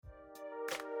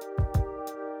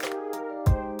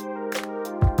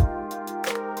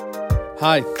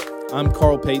Hi, I'm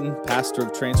Carl Payton, pastor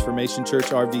of Transformation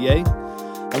Church RVA.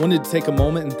 I wanted to take a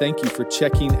moment and thank you for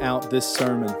checking out this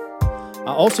sermon.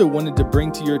 I also wanted to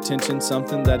bring to your attention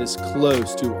something that is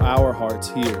close to our hearts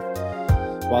here.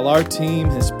 While our team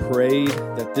has prayed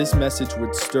that this message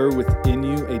would stir within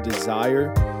you a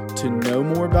desire to know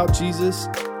more about Jesus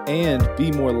and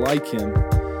be more like Him,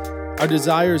 our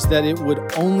desire is that it would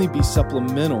only be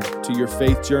supplemental to your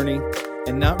faith journey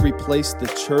and not replace the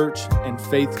church and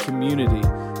faith community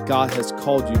God has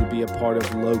called you to be a part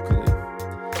of locally.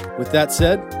 With that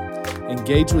said,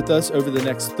 engage with us over the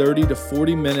next 30 to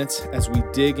 40 minutes as we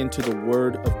dig into the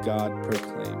Word of God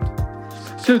proclaimed.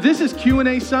 So this is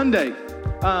Q&A Sunday.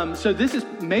 So this is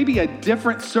maybe a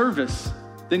different service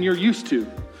than you're used to.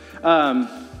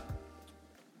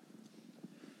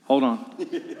 Hold on.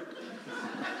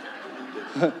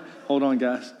 Hold on,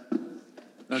 guys.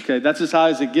 Okay, that's as high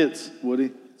as it gets, Woody.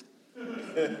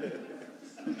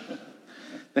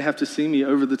 They have to see me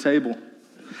over the table.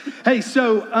 Hey,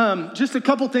 so just a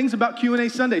couple things about Q&A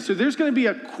Sunday. So there's going to be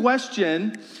a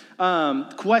questions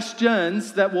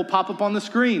that will pop up on the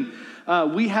screen.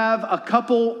 We have a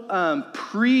couple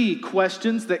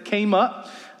pre-questions that came up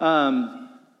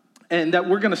and that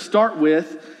we're going to start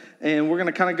with, and we're going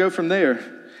to kind of go from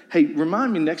there. Hey,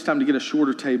 remind me next time to get a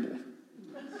shorter table.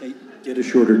 Hey, get a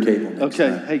shorter table next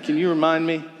time. Okay, hey, can you remind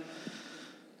me?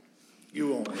 You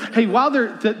won't. Hey, while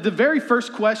the very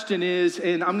first question is,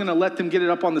 and I'm going to let them get it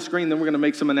up on the screen, then we're going to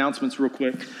make some announcements real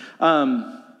quick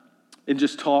and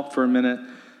just talk for a minute.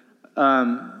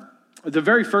 The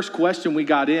very first question we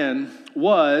got in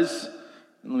was,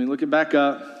 let me look it back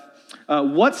up.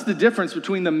 What's the difference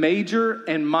between the major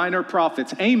and minor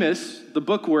prophets? Amos, the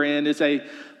book we're in, is a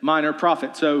minor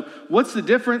prophet. So what's the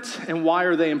difference and why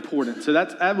are they important? So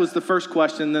that was the first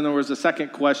question. Then there was a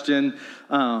second question.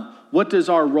 What does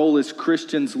our role as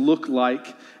Christians look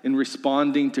like in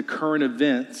responding to current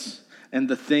events and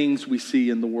the things we see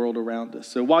in the world around us?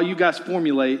 So while you guys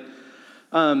formulate,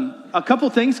 a couple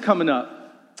things coming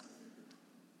up.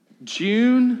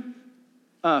 June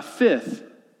 5th.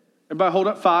 Everybody hold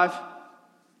up 5.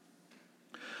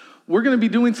 We're going to be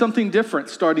doing something different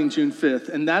starting June 5th,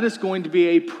 and that is going to be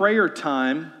a prayer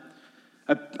time,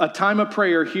 a time of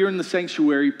prayer here in the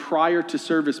sanctuary prior to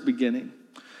service beginning.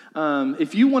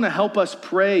 If you want to help us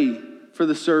pray for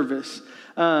the service,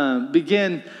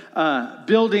 begin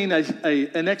building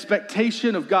an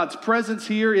expectation of God's presence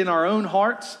here in our own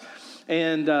hearts,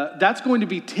 and that's going to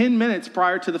be 10 minutes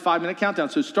prior to the 5-minute countdown.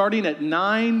 So starting at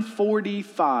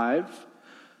 9:45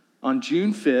 on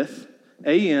June 5th,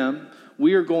 a.m.,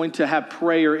 we are going to have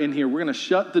prayer in here. We're going to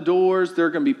shut the doors. There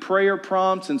are going to be prayer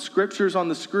prompts and scriptures on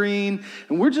the screen.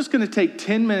 And we're just going to take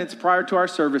 10 minutes prior to our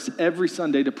service every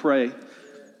Sunday to pray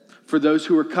for those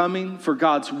who are coming, for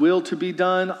God's will to be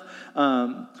done,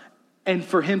 and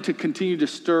for Him to continue to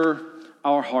stir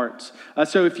our hearts.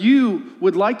 So if you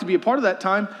would like to be a part of that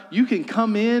time, you can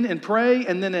come in and pray.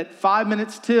 And then at 5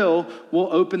 minutes till,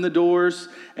 we'll open the doors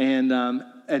and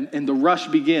the rush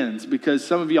begins. Because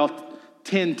some of y'all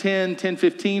 10:10,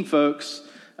 10:15 folks,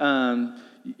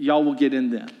 y'all will get in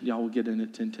then. Y'all will get in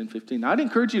at 10:10, 15. I'd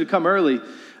encourage you to come early,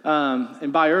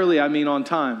 and by early I mean on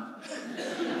time.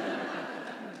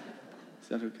 Is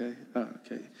that okay? Oh,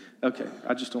 okay.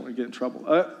 I just don't want to get in trouble.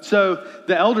 So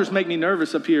the elders make me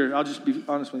nervous up here. I'll just be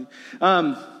honest with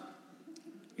you.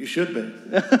 You should be.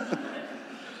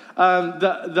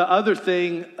 The other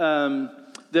thing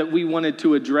that we wanted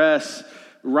to address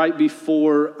right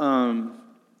before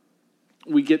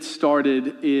we get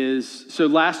started is, so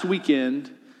last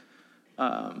weekend,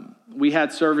 we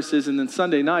had services, and then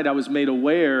Sunday night I was made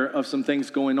aware of some things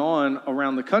going on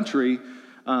around the country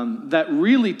that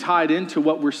really tied into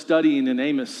what we're studying in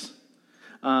Amos.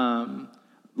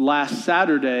 Last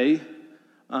Saturday,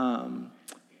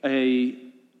 a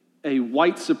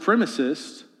white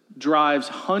supremacist drives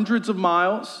hundreds of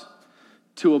miles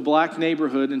to a black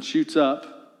neighborhood and shoots up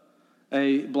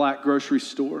a black grocery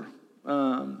store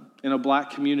in a black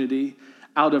community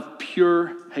out of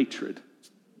pure hatred.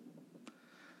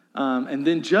 And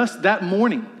then just that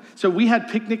morning, so we had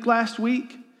picnic last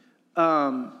week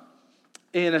in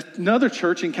another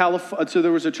church in California. So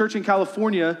there was a church in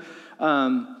California,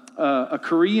 a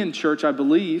Korean church, I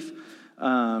believe,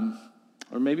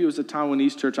 or maybe it was a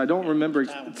Taiwanese church. I don't remember.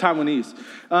 Taiwanese.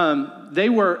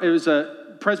 It was a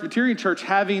Presbyterian church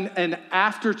having an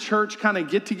after-church kind of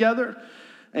get-together.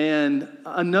 And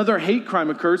another hate crime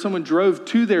occurred. Someone drove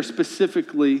to there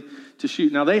specifically to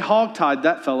shoot. Now, they hogtied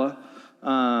that fella.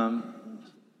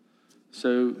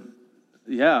 So,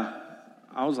 yeah,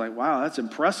 I was like, wow, that's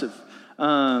impressive.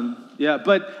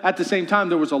 But at the same time,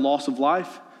 there was a loss of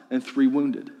life and 3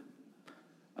 wounded.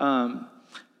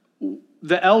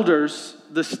 the elders,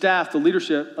 the staff, the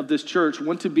leadership of this church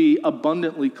want to be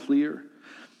abundantly clear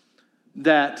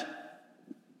that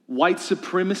white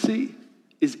supremacy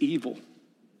is evil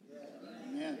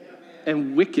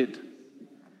and wicked.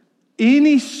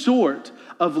 Any sort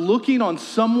of looking on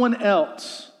someone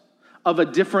else of a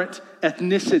different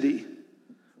ethnicity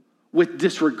with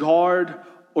disregard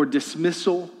or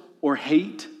dismissal or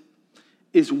hate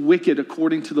is wicked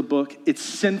according to the book. It's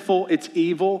sinful, it's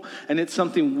evil, and it's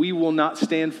something we will not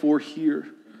stand for here.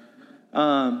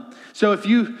 So if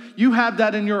you have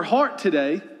that in your heart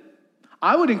today,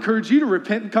 I would encourage you to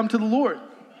repent and come to the Lord.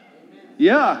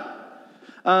 Yeah.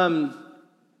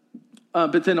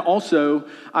 But then also,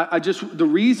 the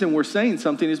reason we're saying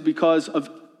something is because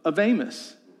of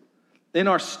Amos. In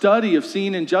our study of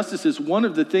seeing injustices, one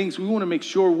of the things we want to make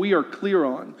sure we are clear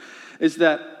on is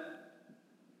that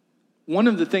one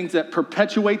of the things that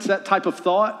perpetuates that type of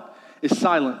thought is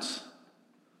silence.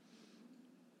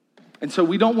 And so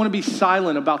we don't want to be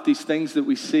silent about these things that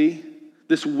we see,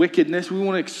 this wickedness. We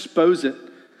want to expose it.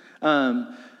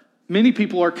 Many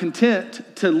people are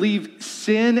content to leave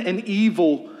sin and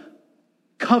evil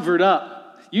covered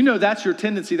up. You know that's your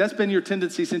tendency. That's been your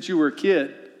tendency since you were a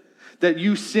kid. That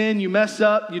you sin, you mess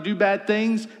up, you do bad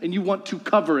things, and you want to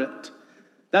cover it.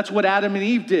 That's what Adam and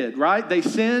Eve did, right? They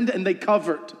sinned and they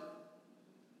covered.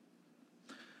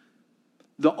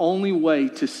 The only way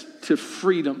to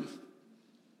freedom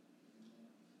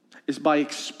is by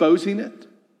exposing it,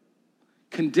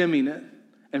 condemning it,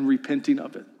 and repenting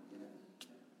of it.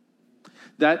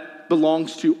 That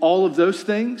belongs to all of those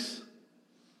things.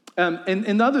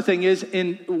 And the other thing is,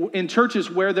 in churches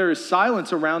where there is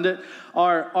silence around it,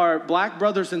 our black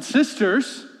brothers and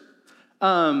sisters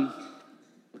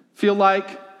feel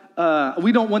like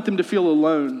we don't want them to feel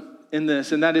alone in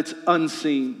this, and that it's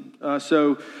unseen.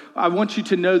 So I want you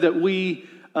to know that we,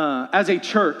 as a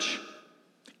church,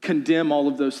 condemn all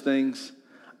of those things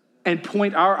and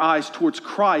point our eyes towards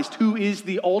Christ, who is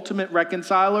the ultimate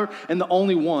reconciler and the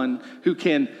only one who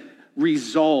can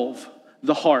resolve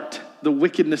the heart, the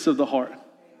wickedness of the heart.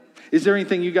 Is there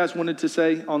anything you guys wanted to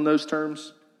say on those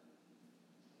terms?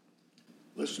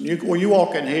 Listen, when you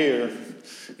walk in here,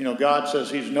 God says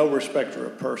he's no respecter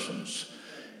of persons.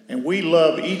 And we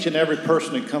love each and every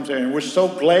person that comes here. And we're so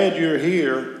glad you're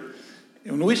here.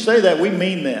 And when we say that, we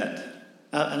mean that.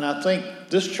 And I think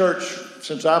this church,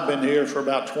 since I've been here for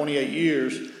about 28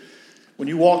 years, when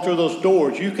you walk through those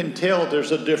doors, you can tell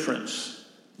there's a difference.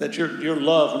 That you're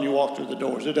loved when you walk through the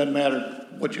doors. It doesn't matter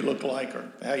what you look like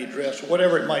or how you dress or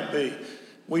whatever it might be.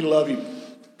 We love you,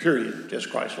 period. Just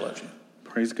Christ loves you.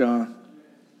 Praise God.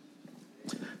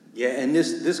 Yeah, and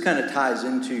this kind of ties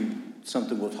into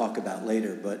something we'll talk about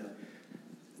later, but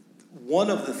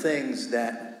one of the things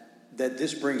that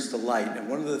this brings to light, and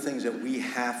one of the things that we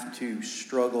have to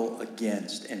struggle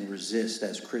against and resist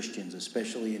as Christians,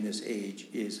 especially in this age,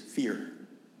 is fear.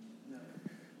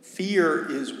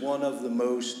 Fear is one of the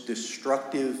most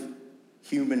destructive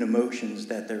human emotions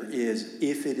that there is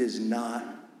if it is not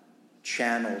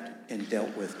channeled and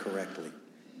dealt with correctly.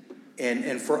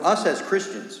 And for us as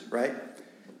Christians, right,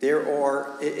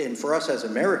 and for us as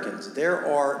Americans,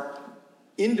 there are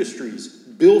industries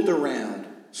built around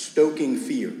stoking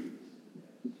fear,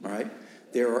 all right?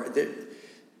 There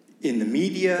in the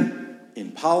media,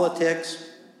 in politics,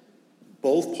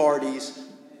 both parties.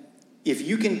 If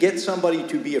you can get somebody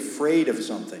to be afraid of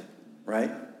something,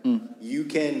 right? You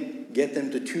can get them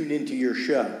to tune into your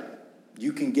show.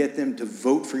 You can get them to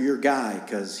vote for your guy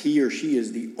because he or she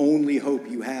is the only hope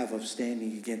you have of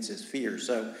standing against his fear.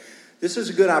 So this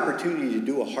is a good opportunity to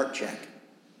do a heart check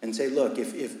and say, look,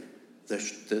 if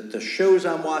the shows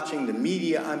I'm watching, the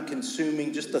media I'm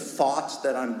consuming, just the thoughts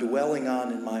that I'm dwelling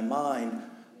on in my mind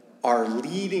are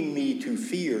leading me to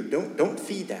fear, don't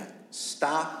feed that.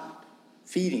 Stop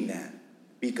feeding that,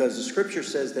 because the scripture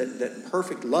says that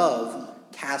perfect love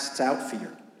casts out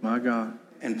fear. My God.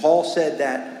 And Paul said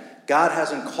that God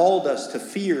hasn't called us to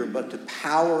fear, but to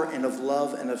power and of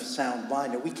love and of sound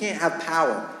mind. And we can't have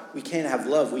power, we can't have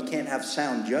love, we can't have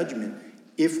sound judgment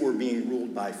if we're being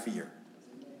ruled by fear.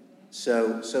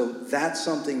 So that's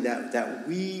something that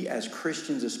we as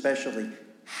Christians especially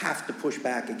have to push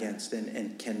back against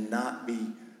and cannot be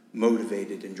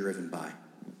motivated and driven by.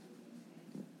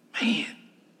 Man.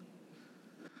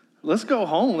 Let's go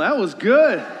home. That was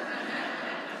good.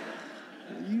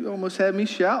 You almost had me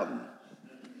shouting.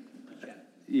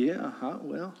 Yeah,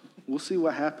 well, we'll see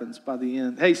what happens by the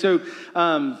end. Hey, so,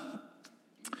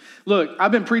 look,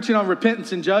 I've been preaching on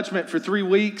repentance and judgment for 3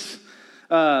 weeks.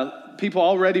 People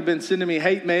already been sending me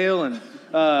hate mail and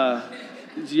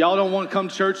Y'all don't want to come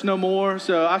to church no more.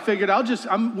 So I figured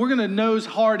we're going to nose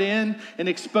hard in and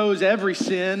expose every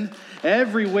sin,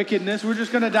 every wickedness. We're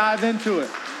just going to dive into it.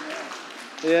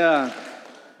 Yeah.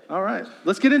 All right.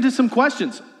 Let's get into some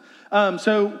questions.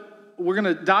 So we're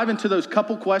going to dive into those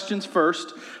couple questions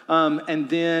first. And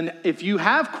then if you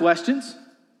have questions,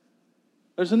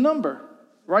 there's a number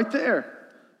right there.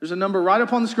 There's a number right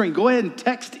up on the screen. Go ahead and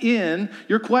text in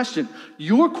your question.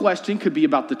 Your question could be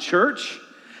about the church.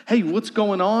 Hey, what's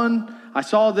going on? I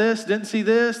saw this, didn't see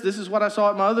this. This is what I saw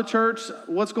at my other church.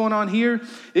 What's going on here?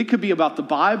 It could be about the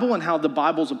Bible and how the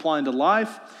Bible's applying to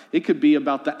life. It could be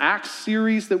about the Acts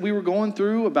series that we were going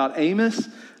through, about Amos.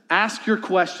 Ask your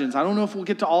questions. I don't know if we'll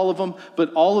get to all of them,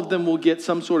 but all of them will get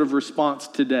some sort of response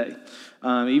today,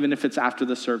 even if it's after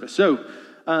the service. So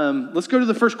let's go to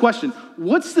the first question.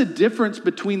 What's the difference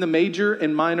between the major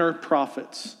and minor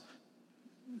prophets?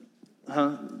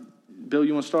 Bill,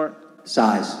 you want to start?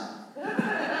 Size.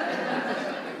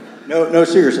 No,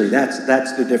 seriously,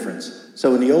 that's the difference.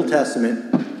 So in the Old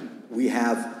Testament, we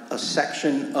have a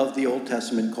section of the Old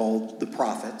Testament called the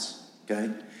prophets, okay?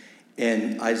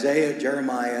 And Isaiah,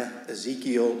 Jeremiah,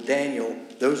 Ezekiel, Daniel,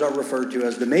 those are referred to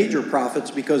as the major prophets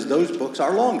because those books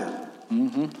are longer.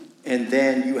 Mm-hmm. And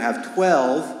then you have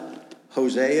 12,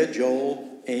 Hosea,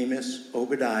 Joel, Amos,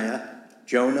 Obadiah,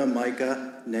 Jonah,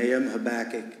 Micah, Nahum,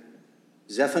 Habakkuk,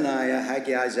 Zephaniah,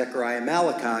 Haggai, Zechariah,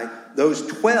 Malachi. Those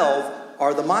 12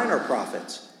 are the minor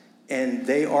prophets. And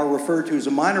they are referred to as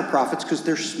the minor prophets because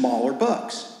they're smaller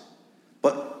books.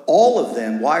 But all of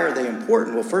them, why are they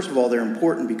important? Well, first of all, they're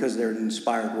important because they're an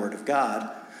inspired word of God.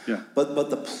 Yeah. But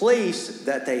the place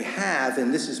that they have,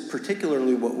 and this is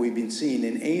particularly what we've been seeing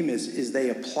in Amos, is they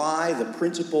apply the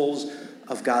principles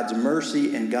of God's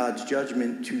mercy and God's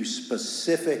judgment to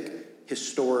specific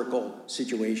historical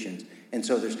situations. And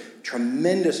so there's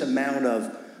tremendous amount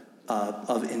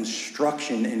of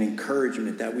instruction and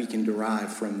encouragement that we can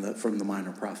derive from the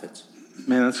minor prophets.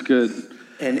 Man, that's good.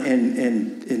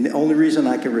 And the only reason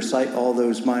I can recite all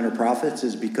those minor prophets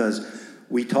is because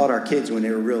we taught our kids when they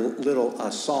were real little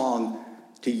a song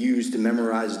to use to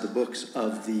memorize the books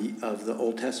of the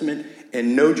Old Testament.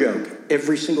 And no joke,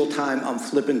 every single time I'm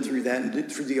flipping through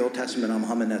the Old Testament, I'm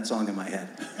humming that song in my head.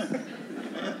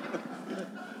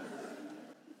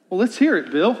 Well, let's hear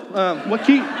it, Bill. What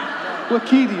key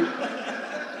do you?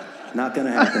 Not going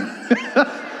to happen.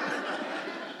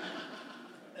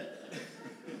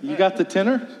 You got the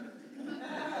tenor?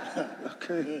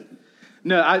 Okay.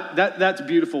 No, that's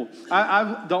beautiful.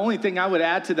 The only thing I would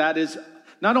add to that is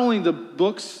not only the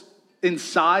books in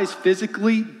size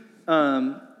physically,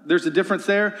 there's a difference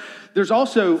there. There's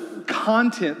also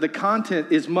content. The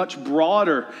content is much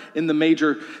broader in the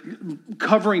major,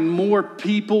 covering more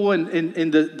people, and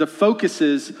the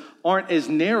focuses aren't as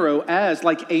narrow as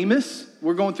like Amos.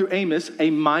 We're going through Amos, a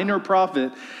minor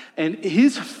prophet, and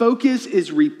his focus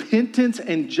is repentance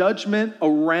and judgment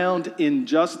around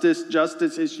injustice,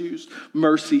 justice issues,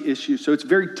 mercy issues. So it's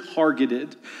very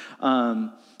targeted.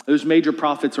 Those major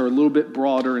prophets are a little bit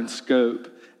broader in scope.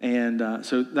 And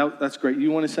so that's great.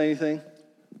 You want to say anything?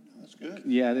 That's good.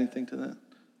 Yeah, I didn't think to that.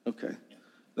 Okay.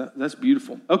 That's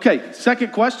beautiful. Okay,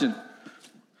 second question.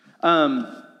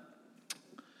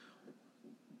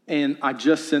 And I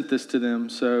just sent this to them,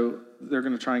 so they're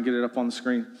going to try and get it up on the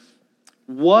screen.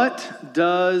 What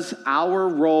does our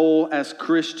role as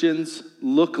Christians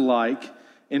look like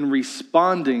in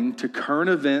responding to current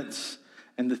events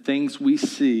and the things we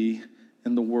see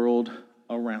in the world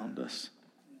around us?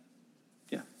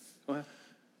 Yeah, go ahead.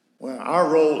 Well, our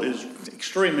role is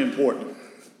extremely important.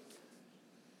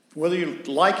 Whether you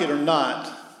like it or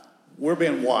not, we're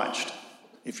being watched.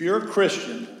 If you're a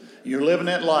Christian, you're living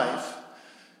that life,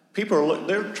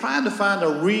 they're trying to find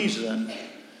a reason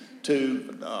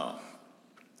to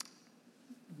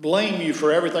blame you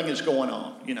for everything that's going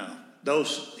on. You know,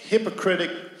 those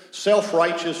hypocritic,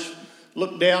 self-righteous,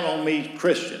 look down on me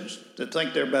Christians that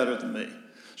think they're better than me.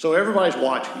 So everybody's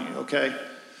watching you, okay?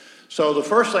 So the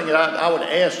first thing that I would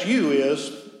ask you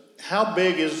is, how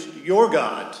big is your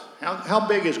God? How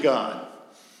big is God?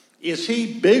 Is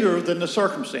he bigger than the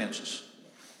circumstances?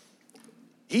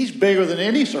 He's bigger than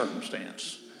any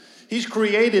circumstance. He's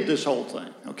created this whole thing,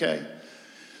 okay?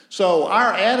 So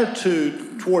our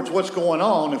attitude towards what's going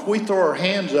on, if we throw our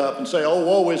hands up and say, oh,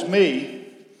 woe is me,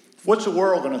 what's the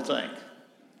world going to think?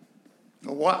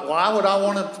 Why would I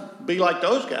want to be like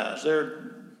those guys?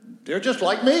 They're just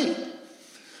like me.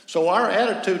 So our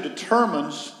attitude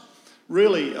determines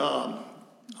really a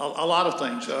lot of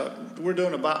things. We're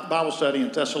doing a Bible study in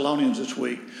Thessalonians this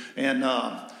week, and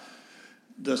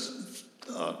the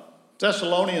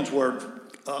Thessalonians were...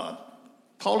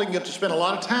 Paul didn't get to spend a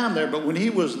lot of time there, but when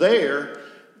he was there,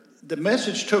 the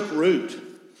message took root.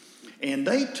 And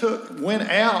they went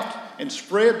out and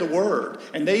spread the word.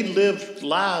 And they lived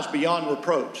lives beyond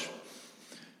reproach.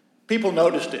 People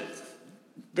noticed it.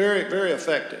 Very, very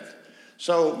effective.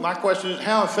 So my question is,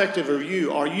 how effective are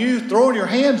you? Are you throwing your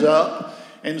hands up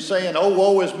and saying, oh,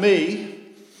 woe is me?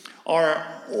 Or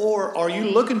are you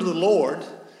looking to the Lord,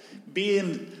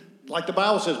 being, like the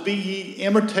Bible says, be ye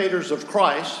imitators of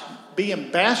Christ, be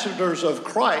ambassadors of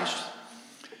Christ,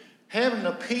 having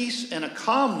a peace and a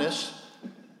calmness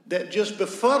that just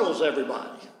befuddles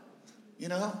everybody? You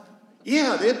know?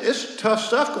 Yeah, it's tough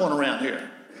stuff going around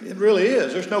here. It really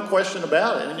is. There's no question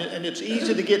about it. And it's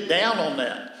easy to get down on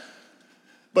that.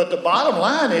 But the bottom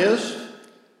line is,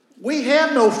 we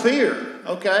have no fear,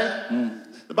 okay?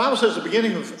 The Bible says the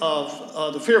beginning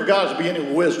of the fear of God is the beginning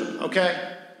of wisdom,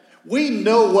 okay? We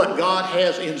know what God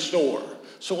has in store.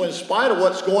 So in spite of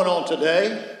what's going on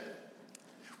today,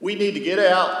 we need to get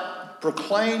out,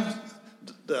 proclaim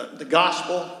the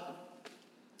gospel,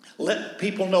 let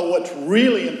people know what's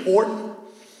really important,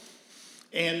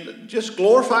 and just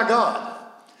glorify God.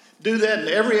 Do that in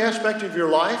every aspect of your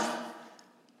life.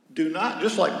 Do not,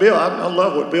 just like Bill, I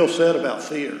love what Bill said about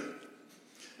fear.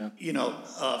 Yeah. You know,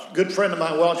 a good friend of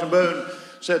mine, Wellington Boone,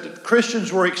 said that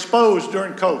Christians were exposed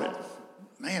during COVID.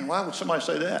 Man, why would somebody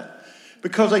say that?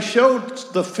 Because they showed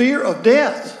the fear of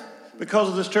death because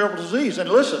of this terrible disease. And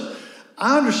listen,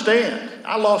 I understand.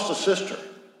 I lost a sister.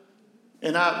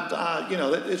 And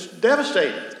it's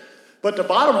devastating. But the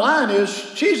bottom line is,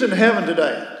 she's in heaven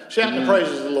today, shouting the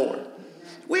praises of the Lord.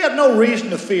 We have no reason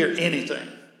to fear anything.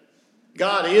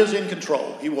 God is in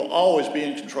control. He will always be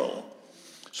in control.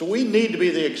 So we need to be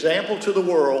the example to the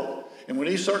world. And when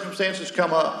these circumstances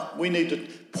come up, we need to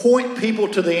point people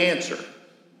to the answer.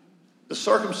 The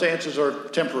circumstances are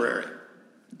temporary.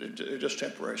 They're just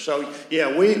temporary. So,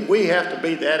 yeah, we have to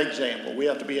be that example. We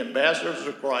have to be ambassadors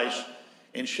of Christ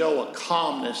and show a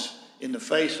calmness in the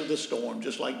face of the storm,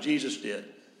 just like Jesus did.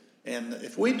 And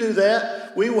if we do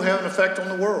that, we will have an effect on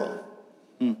the world.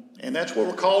 And that's what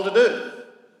we're called to do.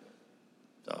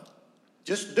 So,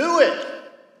 just do it.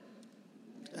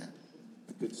 Okay.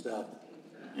 Good stuff.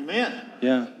 Amen.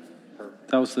 Yeah.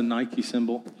 That was the Nike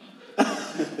symbol.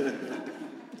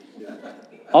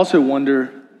 Also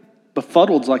wonder,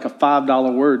 befuddled's like a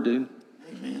 $5 word, dude.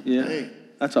 Amen. Yeah. Hey.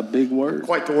 That's a big word.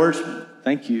 Quite the wordsmith.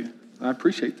 Thank you. I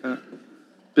appreciate that.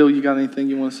 Bill, you got anything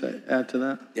you want to add to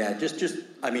that? Yeah,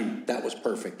 that was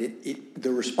perfect.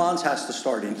 The response has to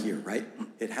start in here, right?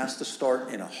 It has to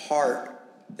start in a heart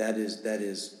that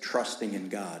is trusting in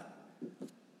God.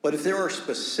 But if there are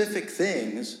specific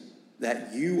things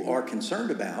that you are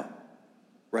concerned about,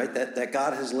 right, that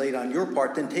God has laid on your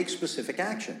part, then take specific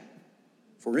action.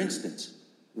 For instance,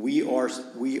 we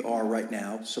are right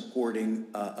now supporting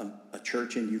a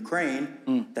church in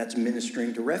Ukraine that's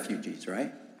ministering to refugees,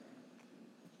 right?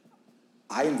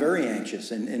 I am very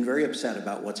anxious and very upset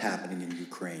about what's happening in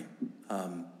Ukraine.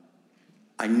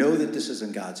 I know that this is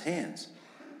in God's hands.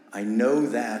 I know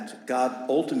that God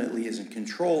ultimately is in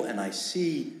control, and I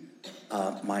see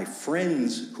my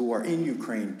friends who are in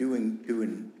Ukraine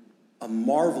doing a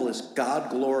marvelous,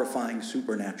 God-glorifying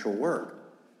supernatural work.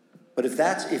 But if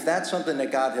that's something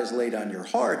that God has laid on your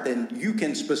heart, then you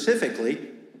can specifically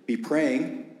be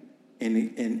praying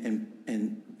and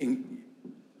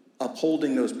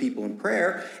upholding those people in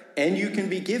prayer, and you can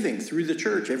be giving through the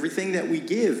church. Everything that we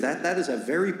give, that is a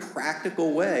very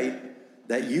practical way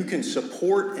that you can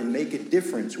support and make a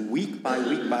difference week by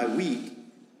week by week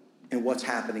in what's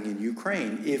happening in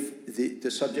Ukraine. If the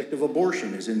subject of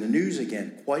abortion is in the news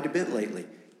again quite a bit lately,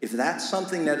 if that's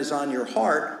something that is on your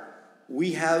heart,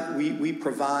 we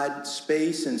provide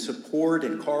space and support,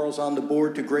 and Carl's on the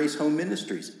board to Grace Home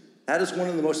Ministries. That is one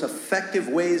of the most effective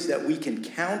ways that we can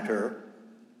counter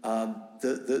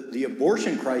the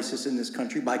abortion crisis in this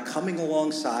country, by coming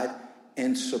alongside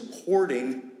and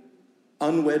supporting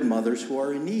unwed mothers who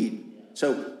are in need.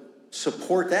 So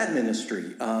support that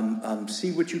ministry.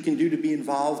 See what you can do to be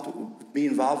involved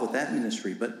with that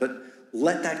ministry. But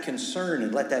let that concern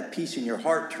and let that peace in your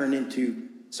heart turn into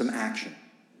some action.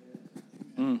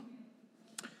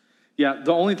 Yeah,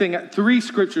 the only thing, 3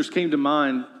 scriptures came to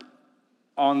mind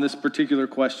on this particular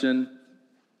question.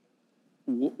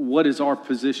 What is our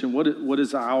position? What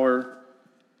is our,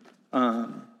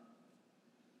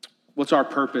 what's our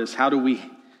purpose?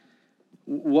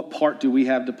 What part do we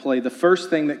have to play? The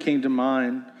first thing that came to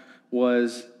mind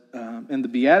was in the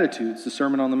Beatitudes, the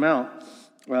Sermon on the Mount,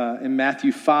 in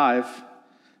Matthew 5.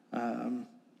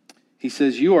 He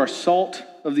says, "You are salt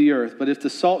of the earth, but if the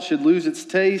salt should lose its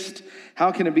taste,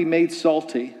 how can it be made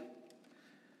salty?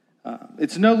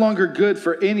 It's no longer good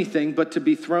for anything but to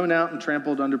be thrown out and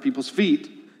trampled under people's feet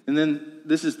And then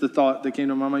this is the thought that came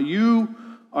to my mind. You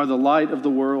are the light of the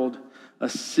world. A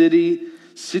city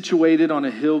situated on a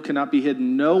hill cannot be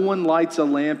hidden. No one lights a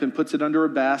lamp and puts it under a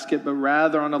basket, but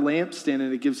rather on a lampstand,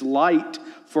 and it gives light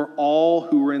for all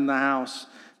who are in the house.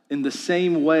 In the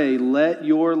same way, let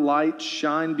your light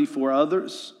shine before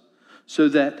others, so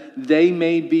that they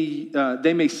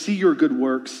may see your good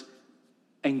works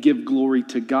and give glory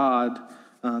to God,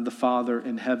 the Father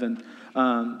in heaven.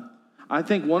 I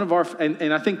think one of our,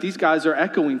 and I think these guys are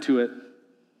echoing to it.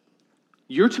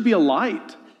 You're to be a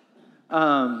light.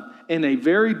 In a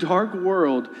very dark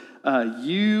world,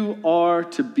 you are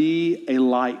to be a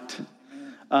light.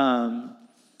 Hide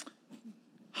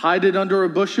it under a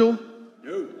bushel?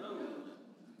 No.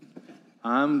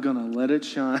 I'm going to let it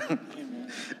shine.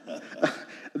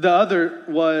 The other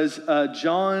was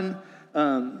John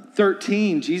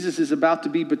 13. Jesus is about to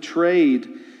be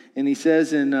betrayed. And he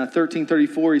says in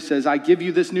 13:34, he says, I give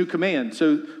you this new command.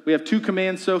 So we have 2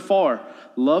 commands so far.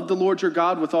 Love the Lord your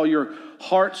God with all your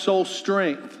heart, soul,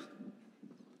 strength.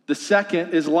 The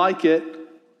second is like it.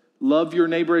 Love your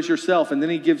neighbor as yourself. And then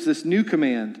he gives this new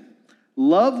command.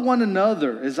 Love one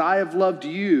another as I have loved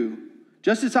you.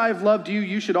 Just as I have loved you,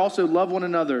 you should also love one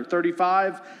another.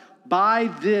 35, by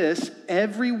this,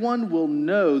 everyone will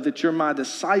know that you're my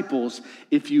disciples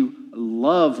if you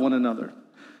love one another.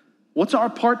 What's our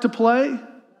part to play?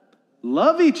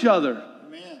 Love each other.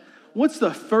 Amen. What's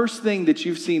the first thing that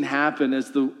you've seen happen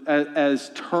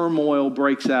as turmoil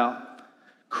breaks out?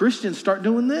 Christians start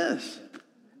doing this.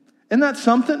 Isn't that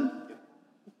something?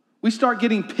 We start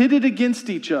getting pitted against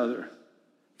each other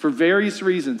for various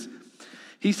reasons.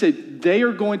 He said, they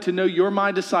are going to know you're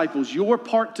my disciples. Your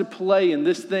part to play in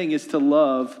this thing is to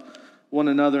love one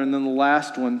another. And then the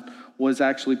last one was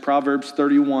actually Proverbs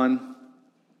 31,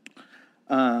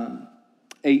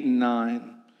 8 and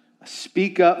 9.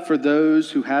 Speak up for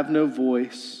those who have no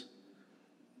voice,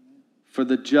 for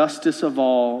the justice of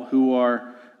all who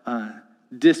are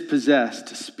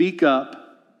dispossessed. Speak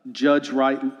up, judge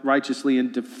righteously,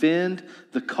 and defend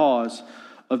the cause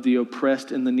of the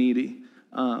oppressed and the needy.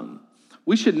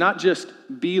 We should not just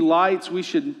be lights. We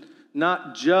should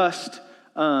not just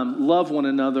love one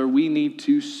another. We need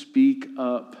to speak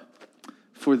up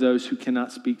for those who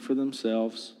cannot speak for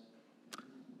themselves.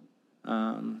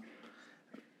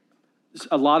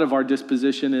 A lot of our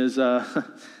disposition is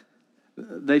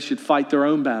they should fight their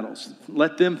own battles.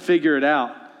 Let them figure it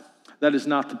out. That is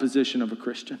not the position of a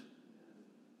Christian.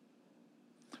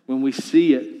 When we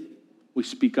see it, we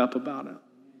speak up about it.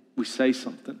 We say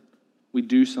something. We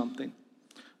do something.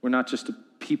 We're not just a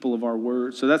people of our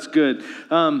word. So that's good.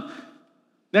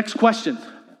 Next question.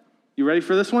 You ready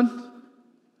for this one?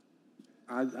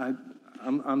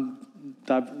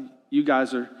 You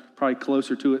guys are probably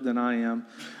closer to it than I am.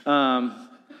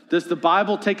 Does the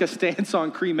Bible take a stance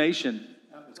on cremation?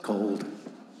 It's cold.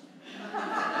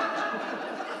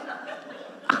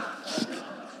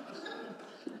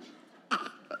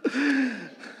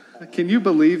 Can you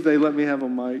believe they let me have a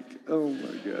mic? Oh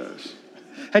my gosh.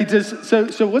 Hey,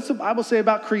 so what's the Bible say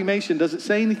about cremation? Does it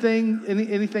say anything?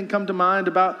 Anything come to mind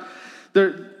about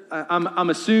there? I'm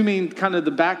assuming kind of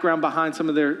the background behind some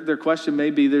of their question.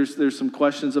 Maybe there's some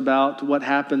questions about what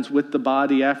happens with the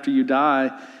body after you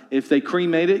die. If they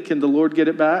cremate it, can the Lord get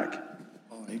it back?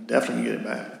 Oh, he definitely can get it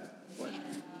back.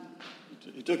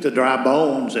 He took the dry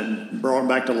bones and brought them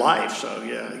back to life. So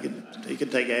yeah, he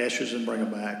could take ashes and bring them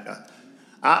back.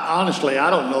 Honestly, I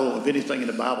don't know if anything in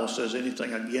the Bible says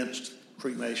anything against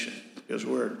cremation, because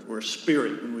we're a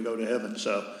spirit when we go to heaven.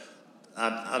 So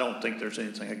I don't think there's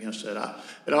anything against that.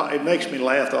 It makes me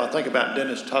laugh, though. I think about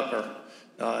Dennis Tucker.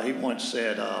 He once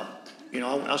said, I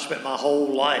spent my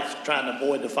whole life trying to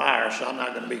avoid the fire, so I'm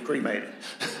not going to be cremated.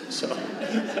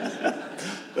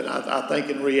 But I think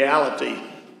in reality,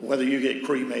 whether you get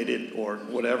cremated or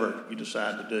whatever you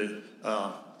decide to do,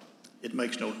 it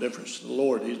makes no difference. The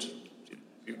Lord,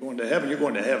 you're going to heaven, you're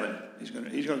going to heaven. He's going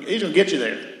to get you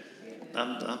there.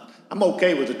 I'm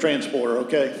okay with the transporter,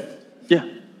 okay? Yeah.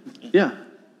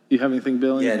 You have anything,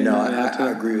 Bill? Yeah, no,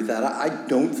 I agree with that. I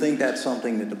don't think that's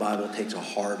something that the Bible takes a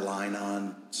hard line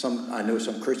on. I know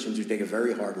some Christians who take a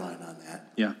very hard line on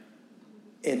that. Yeah.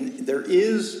 And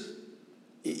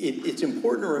it's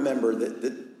important to remember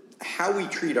that how we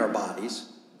treat our bodies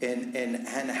and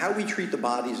how we treat the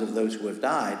bodies of those who have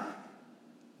died,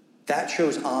 that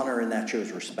shows honor and that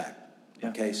shows respect. Yeah.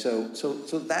 Okay, so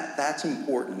that's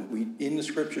important. In the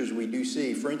scriptures we do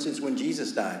see, for instance, when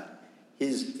Jesus died,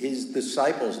 his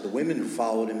disciples, the women who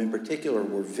followed him in particular,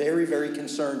 were very, very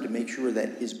concerned to make sure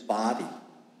that his body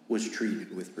was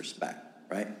treated with respect,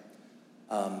 right?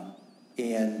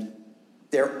 And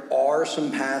There are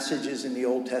some passages in the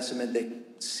Old Testament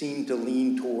that seem to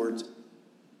lean towards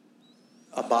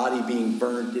a body being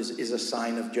burned is a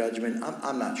sign of judgment.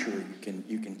 I'm not sure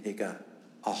you can take a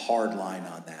hard line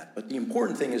on that. But the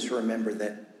important thing is to remember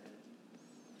that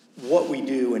what we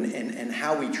do and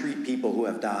how we treat people who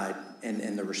have died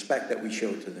and the respect that we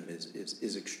show to them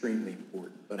is extremely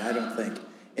important. But I don't think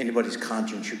anybody's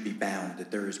conscience should be bound that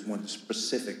there is one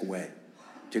specific way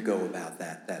to go about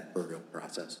that burial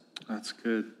process. That's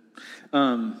good.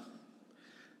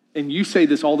 And you say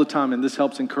this all the time, and this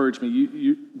helps encourage me.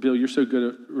 You, Bill, you're so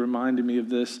good at reminding me of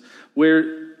this.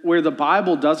 Where the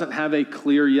Bible doesn't have a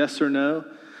clear yes or no,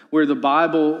 where the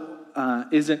Bible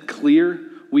isn't clear,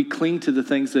 we cling to the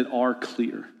things that are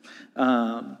clear.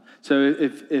 So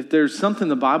if there's something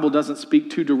the Bible doesn't speak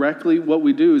to directly, what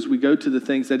we do is we go to the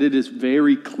things that it is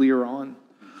very clear on,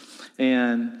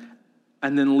 and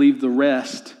then leave the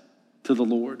rest to the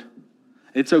Lord.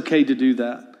 It's okay to do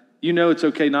that. You know it's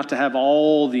okay not to have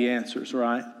all the answers,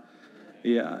 right?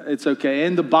 Yeah, it's okay.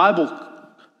 And the Bible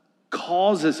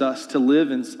causes us to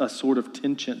live in a sort of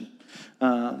tension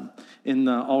in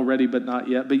the already but not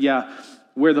yet. But yeah,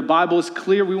 where the Bible is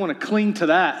clear, we want to cling to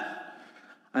that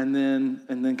and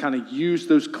then kind of use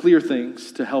those clear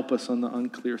things to help us on the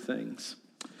unclear things.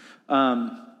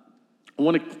 I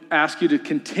want to ask you to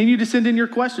continue to send in your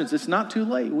questions. It's not too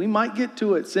late. We might get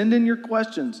to it. Send in your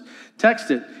questions. Text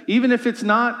it. Even if it's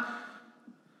not,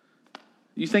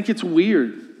 you think it's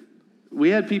weird. We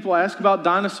had people ask about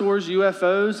dinosaurs,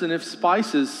 UFOs, and if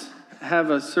spices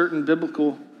have a certain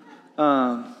biblical...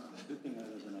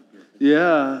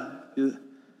 yeah.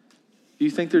 You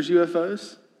think there's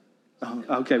UFOs? Oh,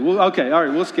 okay. Well, okay. All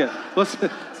right. We'll skip. Let's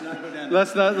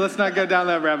not go down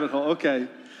that rabbit hole. Okay.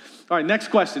 All right, next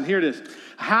question. Here it is.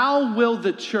 How will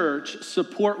the church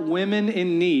support women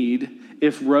in need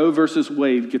if Roe versus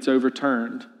Wade gets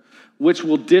overturned, which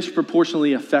will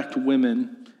disproportionately affect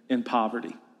women in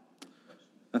poverty?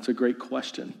 That's a great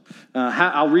question.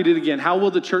 I'll read it again. How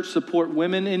will the church support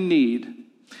women in need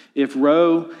if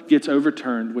Roe gets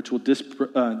overturned, which will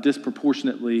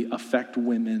disproportionately affect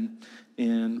women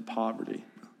in poverty?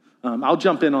 I'll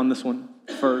jump in on this one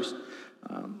first.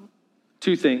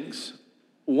 Two things.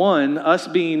 One, us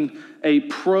being a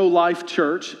pro-life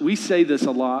church, we say this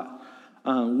a lot.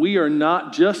 We are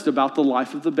not just about the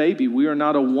life of the baby. We are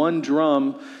not a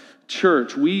one-drum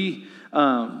church. We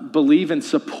believe in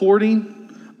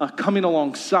supporting, coming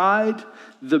alongside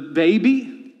the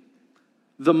baby,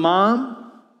 the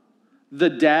mom, the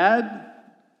dad,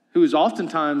 who is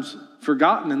oftentimes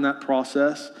forgotten in that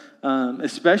process,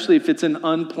 especially if it's an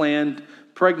unplanned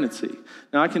pregnancy.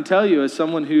 Now, I can tell you, as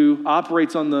someone who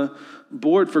operates on the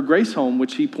board for Grace Home,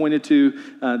 which he pointed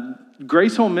to,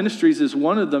 Grace Home Ministries is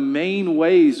one of the main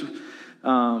ways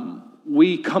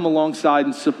we come alongside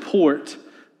and support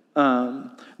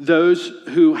those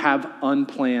who have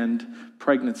unplanned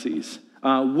pregnancies,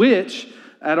 which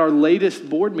at our latest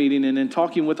board meeting and in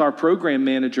talking with our program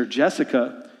manager,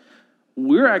 Jessica,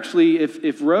 we're actually,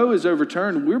 if Roe is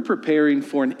overturned, we're preparing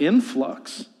for an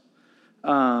influx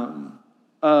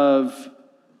of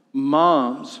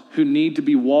moms who need to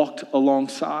be walked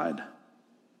alongside.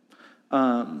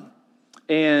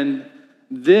 And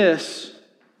this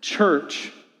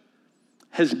church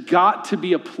has got to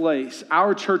be a place.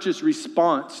 Our church's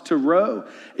response to Roe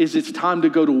is it's time to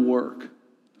go to work.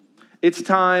 It's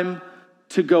time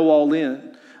to go all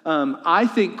in. I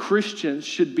think Christians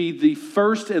should be the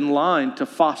first in line to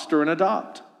foster and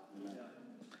adopt.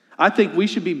 I think we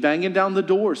should be banging down the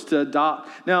doors to adopt.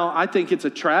 Now, I think it's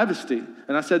a travesty,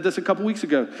 and I said this a couple weeks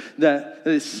ago, that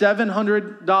it's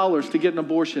 $700 to get an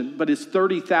abortion, but it's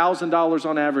 $30,000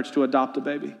 on average to adopt a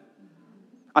baby.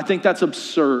 I think that's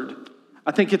absurd. I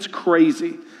think it's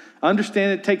crazy. I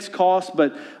understand it takes cost,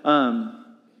 but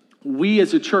we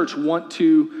as a church want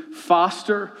to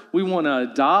foster. We want to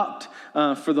adopt.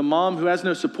 For the mom who has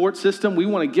no support system, we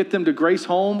want to get them to Grace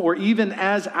Home, or even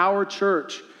as our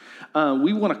church,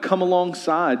 we want to come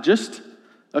alongside. Just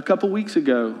a couple weeks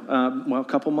ago, a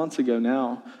couple months ago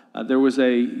now, there was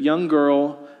a young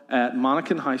girl at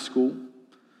Monacan High School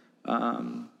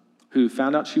who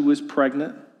found out she was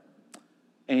pregnant,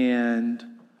 and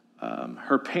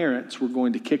her parents were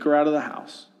going to kick her out of the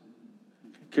house,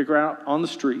 kick her out on the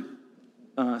street,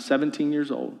 17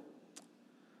 years old.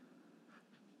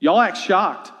 Y'all act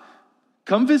shocked.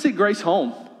 Come visit Grace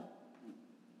Home.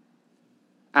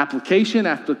 Application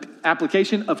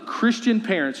of Christian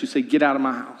parents who say, get out of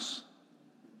my house.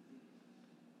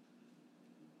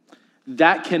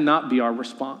 That cannot be our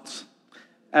response.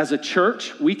 As a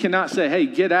church, we cannot say, hey,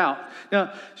 get out.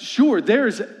 Now, sure,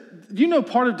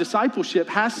 part of discipleship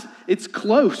it's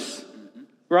close,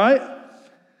 right?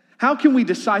 How can we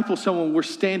disciple someone we're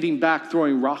standing back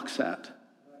throwing rocks at?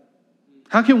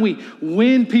 How can we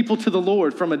win people to the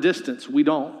Lord from a distance? We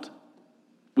don't.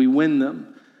 We win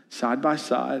them side by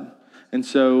side. And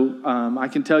so I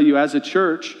can tell you as a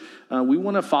church, we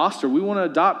want to foster, we want to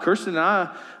adopt. Kirsten and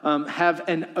I have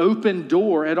an open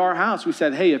door at our house. We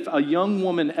said, hey, if a young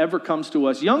woman ever comes to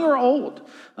us, young or old,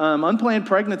 unplanned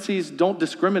pregnancies don't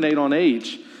discriminate on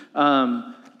age.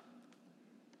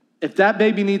 If that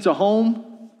baby needs a home,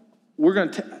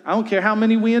 I don't care how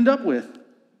many we end up with,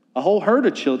 a whole herd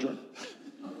of children.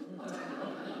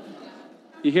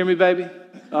 You hear me, baby?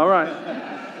 All right.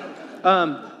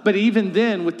 But even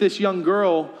then, with this young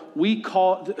girl,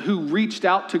 who reached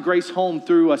out to Grace Home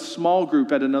through a small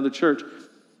group at another church.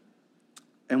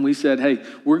 And we said, hey,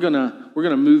 we're gonna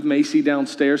move Macy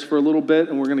downstairs for a little bit,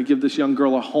 and we're gonna give this young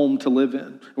girl a home to live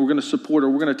in. We're gonna support her.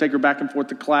 We're gonna take her back and forth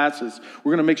to classes.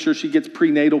 We're gonna make sure she gets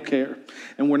prenatal care.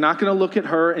 And we're not gonna look at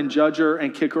her and judge her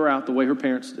and kick her out the way her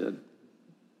parents did.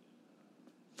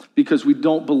 Because we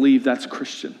don't believe that's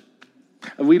Christian.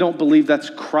 And we don't believe that's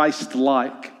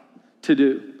Christ-like to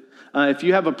do. If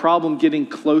you have a problem getting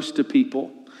close to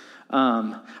people,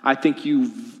 I think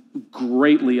you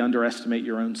greatly underestimate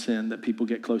your own sin that people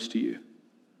get close to you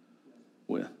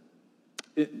with.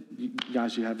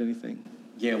 Guys, you have anything?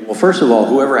 Yeah, well, first of all,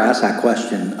 whoever asked that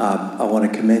question, I want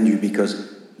to commend you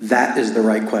because that is the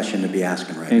right question to be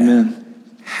asking right now.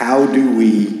 Amen. How do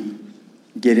we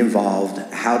get involved?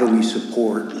 How do we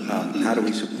support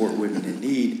women in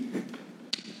need?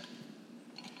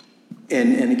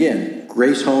 And again,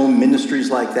 Grace Home,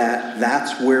 ministries like that,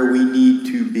 that's where we need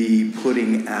to be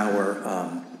putting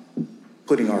our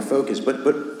focus.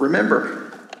 But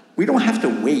remember, we don't have to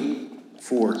wait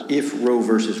for if Roe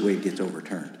versus Wade gets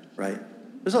overturned, right?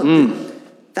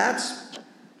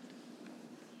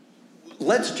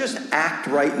 Let's just act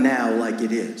right now like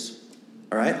it is,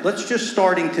 all right? Let's just,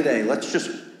 starting today, let's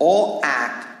just all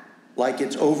act like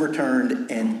it's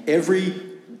overturned and every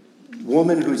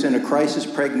woman who's in a crisis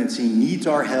pregnancy needs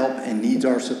our help and needs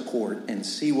our support, and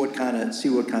see what kind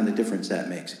of difference that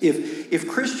makes. If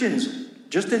Christians,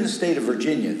 just in the state of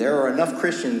Virginia, there are enough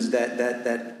Christians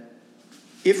that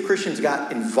if Christians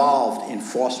got involved in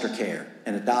foster care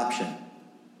and adoption,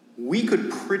 we could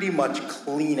pretty much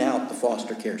clean out the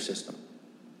foster care system,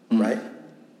 right?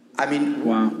 I mean,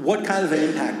 wow. What kind of an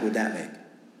impact would that make?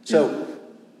 So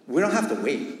we don't have to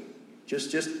wait. Just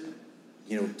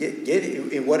get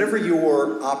in whatever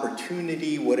your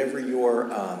opportunity, whatever your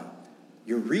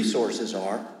resources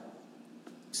are.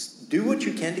 Do what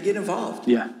you can to get involved.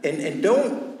 Yeah. And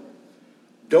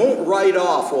don't write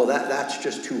off. Well, that's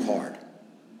just too hard.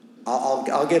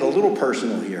 I'll get a little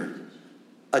personal here.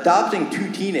 Adopting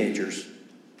 2 teenagers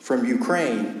from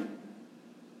Ukraine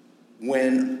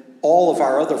when all of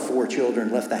our other 4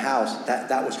 children left the house,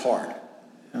 that was hard.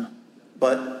 Yeah.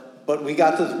 But we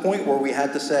got to the point where we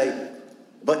had to say,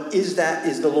 but is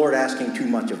the Lord asking too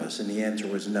much of us? And the answer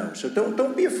was no. So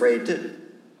don't be afraid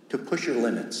to push your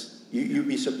limits. You'd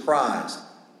be surprised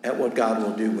at what God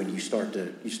will do when you start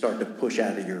to push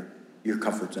out of your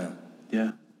comfort zone.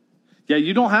 Yeah. Yeah,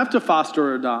 you don't have to foster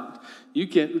or adopt. You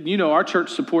can, our church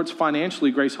supports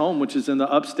financially Grace Home, which is in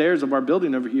the upstairs of our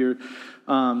building over here.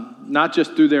 Not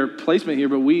just through their placement here,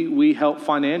 but we help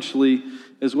financially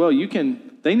as well.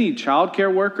 They need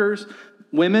childcare workers,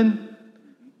 women.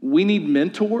 We need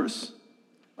mentors.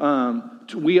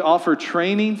 We offer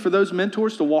training for those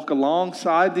mentors to walk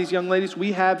alongside these young ladies.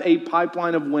 We have a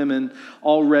pipeline of women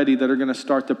already that are going to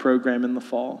start the program in the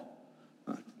fall.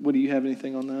 Do you have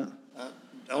anything on that?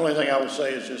 The only thing I would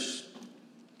say is just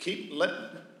let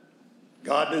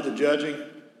God do the judging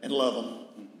and love them,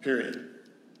 period.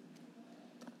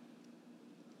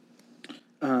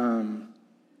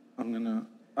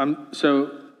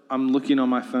 I'm looking on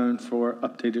my phone for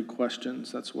updated questions.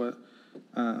 That's what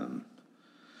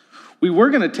we were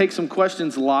going to take some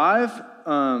questions live,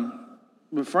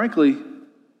 but frankly,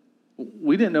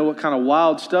 we didn't know what kind of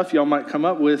wild stuff y'all might come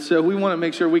up with. So we want to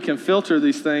make sure we can filter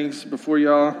these things before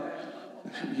y'all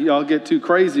get too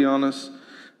crazy on us.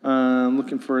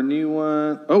 Looking for a new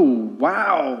one. Oh,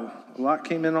 wow. A lot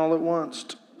came in all at once.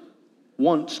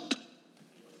 Once.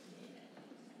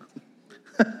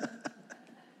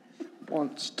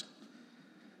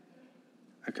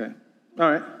 Okay.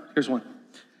 All right. Here's one.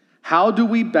 How do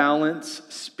we balance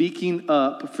speaking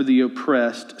up for the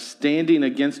oppressed, standing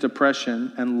against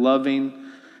oppression, and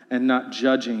loving and not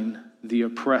judging the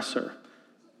oppressor?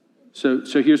 So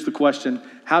here's the question.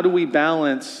 How do we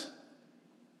balance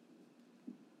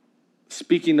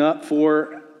speaking up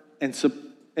for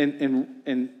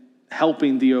and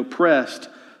helping the oppressed,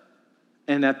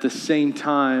 and at the same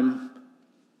time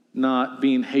not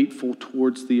being hateful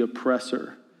towards the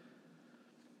oppressor.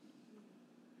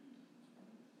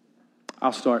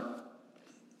 I'll start.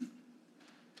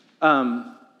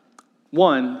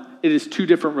 One, it is two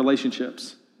different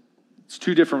relationships. It's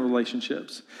two different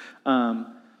relationships.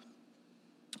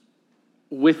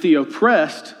 With the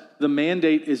oppressed, the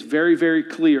mandate is very, very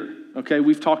clear. Okay,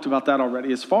 we've talked about that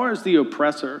already. As far as the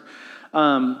oppressor,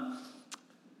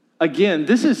 again,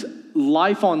 this is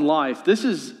life on life. This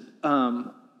is, I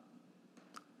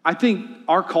think,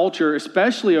 our culture,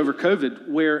 especially over COVID,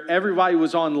 where everybody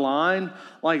was online,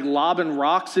 like lobbing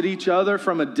rocks at each other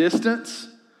from a distance.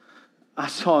 I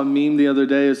saw a meme the other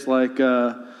day. It's like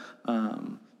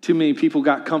too many people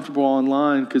got comfortable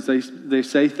online because they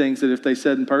say things that if they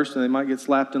said in person, they might get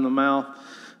slapped in the mouth.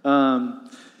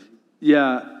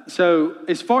 So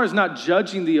as far as not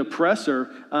judging the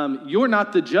oppressor, you're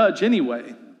not the judge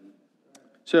anyway.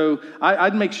 So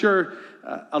I'd make sure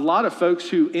a lot of folks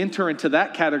who enter into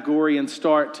that category and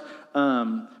start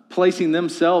placing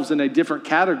themselves in a different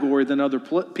category than other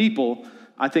people,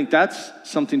 I think that's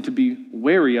something to be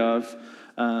wary of.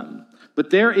 But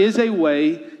there is a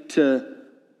way to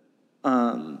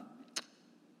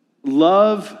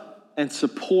love and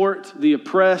support the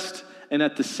oppressed and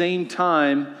at the same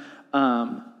time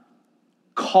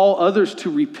call others to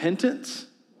repentance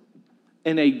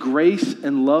in a grace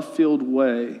and love-filled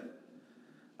way.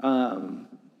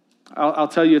 I'll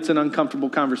tell you, it's an uncomfortable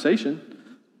conversation.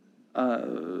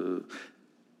 And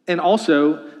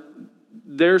also,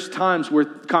 there's times where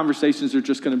conversations are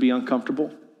just going to be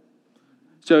uncomfortable.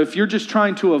 So if you're just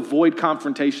trying to avoid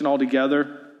confrontation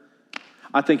altogether,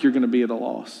 I think you're going to be at a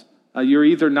loss. You're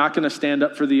either not going to stand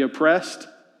up for the oppressed,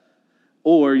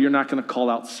 or you're not going to call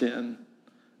out sin.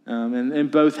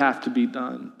 And both have to be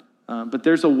done. But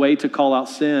there's a way to call out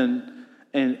sin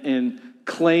and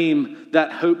claim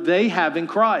that hope they have in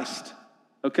Christ.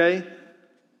 Okay?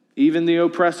 Even the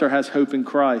oppressor has hope in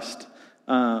Christ.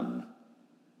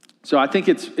 So I think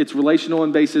it's relational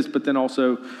in basis, but then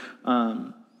also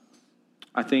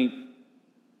I think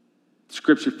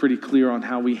Scripture's pretty clear on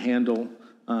how we handle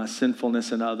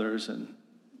sinfulness in others and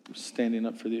standing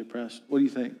up for the oppressed. What do you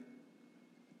think?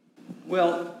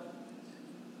 Well,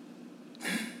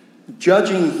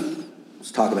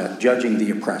 let's talk about judging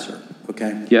the oppressor,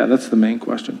 okay? Yeah, that's the main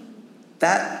question.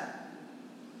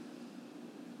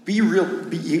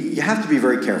 You have to be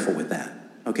very careful with that,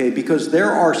 okay? Because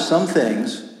there are some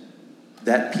things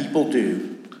that people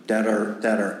do that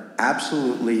are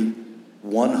absolutely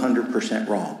 100%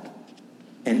 wrong.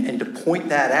 And to point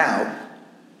that out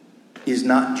is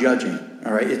not judging,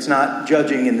 all right? It's not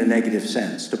judging in the negative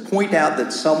sense. To point out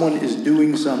that someone is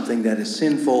doing something that is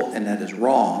sinful and that is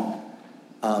wrong,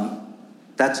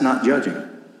 that's not judging.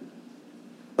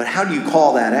 But how do you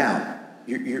call that out?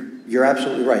 You're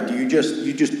absolutely right. Do you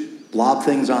just lob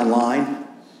things online,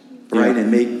 right,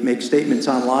 and make statements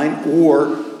online?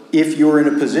 Or if you're in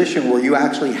a position where you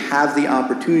actually have the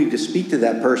opportunity to speak to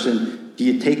that person, do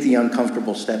you take the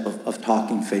uncomfortable step of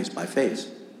talking face by face?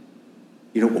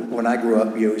 You know, when I grew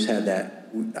up, you always had that.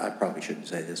 I probably shouldn't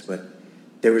say this, but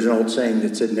there was an old saying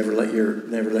that said, "Never let your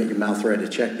mouth write a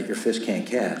check that your fist can't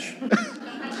cash."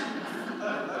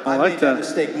 I like made that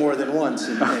mistake more than once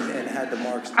and had the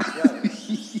marks together.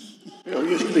 You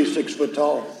used to be 6 foot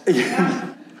tall.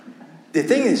 The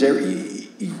thing is,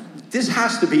 this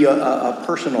has to be a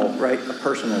personal, right? A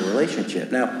personal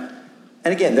relationship. Now,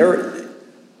 and again,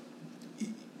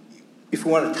 if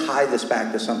we want to tie this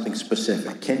back to something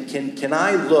specific, can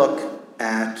I look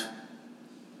at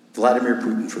Vladimir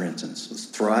Putin, for instance, let's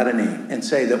throw out a name, and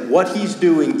say that what he's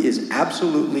doing is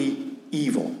absolutely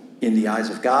evil in the eyes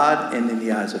of God and in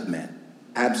the eyes of men?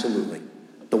 Absolutely.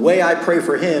 The way I pray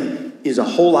for him is a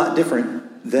whole lot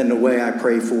different than the way I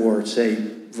pray for, say,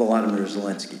 Volodymyr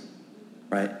Zelensky,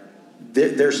 right?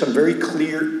 There's some very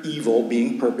clear evil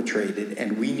being perpetrated,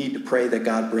 and we need to pray that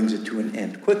God brings it to an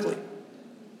end quickly,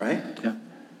 right? Yeah.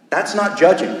 That's not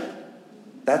judging.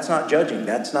 That's not judging.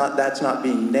 That's not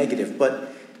being negative. But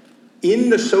in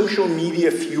the social media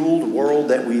fueled world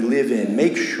that we live in,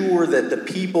 make sure that the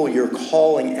people you're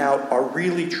calling out are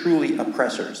really, truly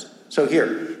oppressors. So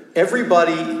here,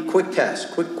 everybody, quick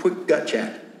test, quick gut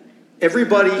check.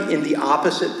 Everybody in the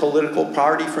opposite political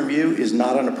party from you is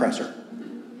not an oppressor.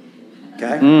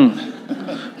 Okay?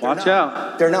 Watch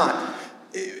out. They're not.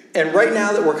 And right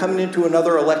now that we're coming into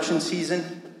another election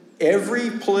season,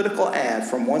 every political ad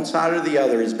from one side or the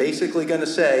other is basically going to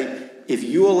say, if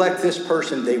you elect this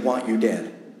person, they want you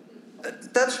dead.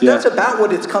 That's about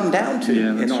what it's come down to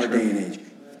in our day and age.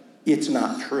 It's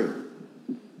not true.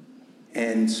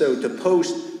 And so to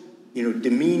post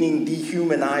demeaning,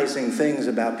 dehumanizing things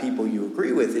about people you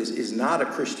agree with is not a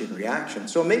Christian reaction.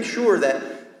 So make sure that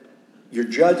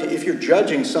if you're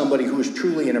judging somebody who is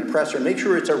truly an oppressor, make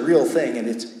sure it's a real thing and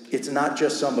it's not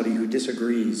just somebody who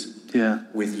disagrees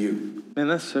with you. Man,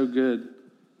 that's so good.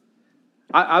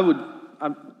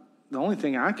 The only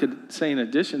thing I could say in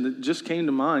addition that just came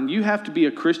to mind, you have to be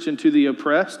a Christian to the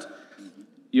oppressed.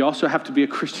 You also have to be a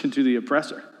Christian to the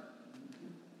oppressor.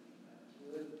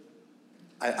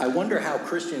 I wonder how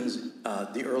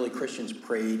the early Christians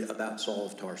prayed about Saul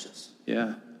of Tarsus.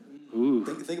 Yeah. Ooh.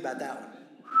 Think about that one.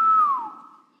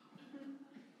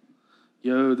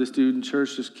 Yo, this dude in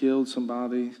church just killed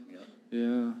somebody.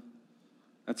 Yeah.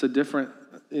 That's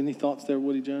any thoughts there,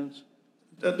 Woody Jones?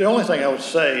 The only thing I would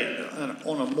say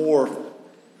on a more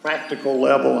practical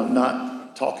level and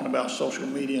not talking about social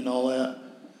media and all that,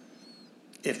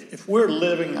 if we're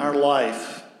living our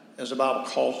life as the Bible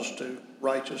calls us to,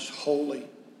 righteous, holy,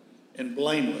 and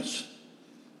blameless,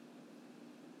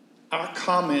 our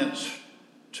comments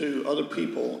to other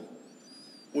people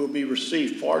will be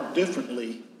received far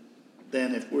differently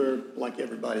than if we're like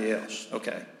everybody else,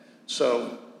 okay?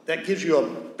 So that gives you a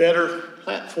better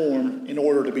platform in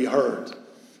order to be heard.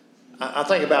 I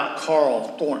think about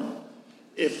Carl Thornton.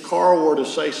 If Carl were to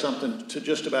say something to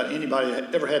just about anybody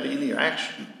that ever had any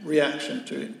reaction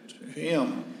to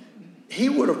him, he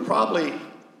would have probably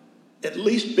at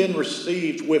least been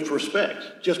received with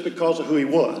respect just because of who he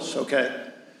was,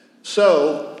 okay?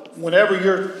 So whenever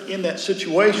you're in that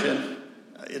situation,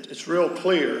 it's real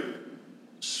clear,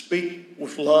 speak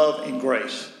with love and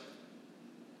grace.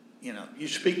 You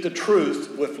speak the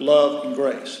truth with love and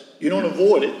grace. You don't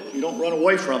avoid it. You don't run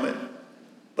away from it.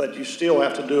 But you still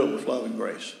have to do it with love and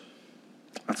grace.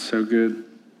 That's so good.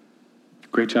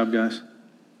 Great job, guys.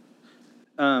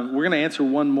 We're going to answer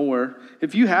one more.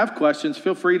 If you have questions,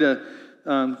 feel free to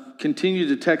continue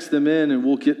to text them in, and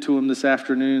we'll get to them this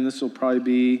afternoon. This will probably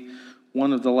be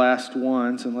one of the last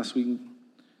ones, unless we can,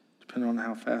 depending on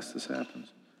how fast this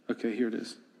happens. Okay, here it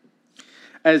is.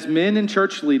 As men in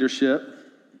church leadership,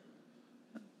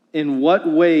 in what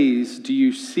ways do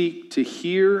you seek to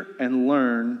hear and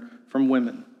learn from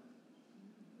women?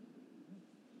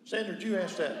 Sandra, did you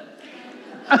ask that?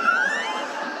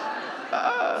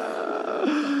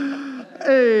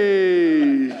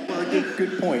 Hey. Well,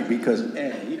 good point, because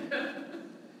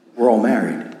we're all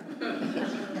married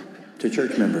to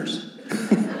church members.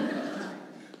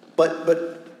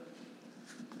 But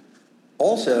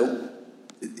also,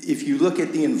 if you look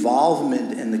at the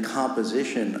involvement and the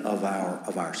composition of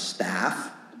our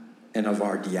staff and of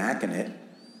our diaconate,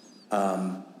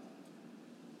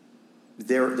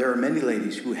 there are many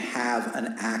ladies who have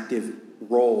an active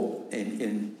role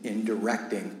in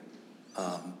directing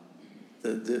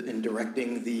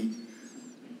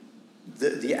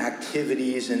the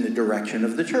activities and the direction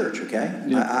of the church. Okay,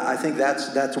 yeah. I think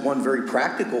that's one very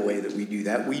practical way that we do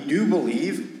that. We do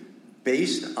believe,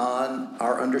 based on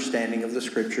our understanding of the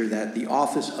Scripture, that the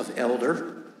office of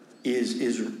elder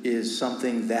is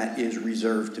something that is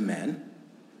reserved to men.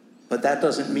 But that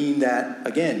doesn't mean that,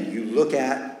 again, you look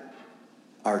at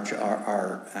our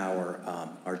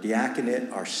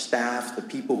diaconate, our staff, the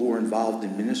people who are involved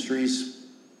in ministries.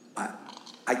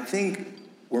 I think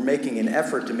we're making an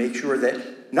effort to make sure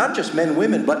that not just men,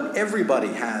 women, but everybody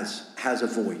has a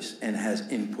voice and has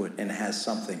input and has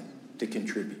something to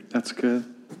contribute. That's good.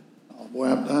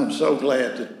 Well, I'm so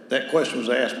glad that question was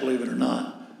asked, believe it or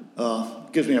not.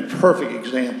 Gives me a perfect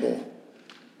example.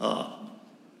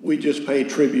 We just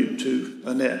paid tribute to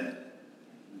Annette.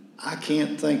 I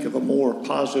can't think of a more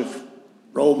positive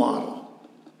role model,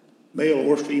 male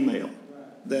or female,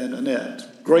 than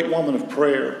Annette. Great woman of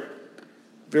prayer,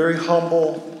 very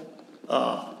humble.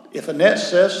 If Annette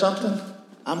says something,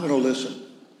 I'm going to listen,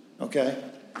 okay?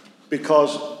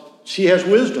 Because she has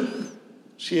wisdom.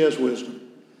 She has wisdom.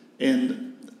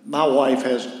 And my wife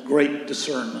has great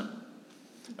discernment.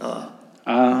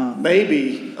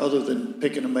 Maybe other than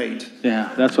picking a mate.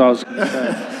 Yeah, that's what I was going to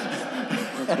say.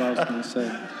 That's what I was going to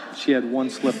say. She had one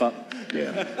slip up.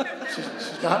 Yeah,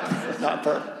 she's not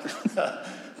perfect.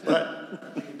 But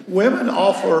women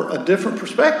offer a different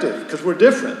perspective because we're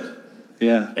different.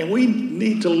 Yeah. And we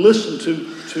need to listen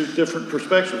to different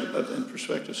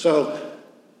perspectives. So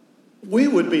we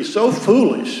would be so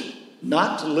foolish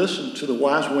not to listen to the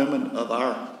wise women of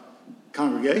our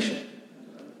congregation.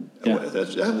 Yeah.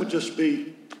 That would just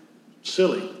be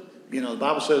silly. The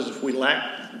Bible says if we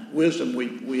lack wisdom,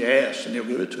 we ask and he'll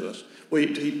give it to us.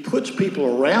 He puts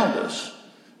people around us,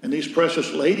 and these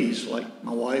precious ladies like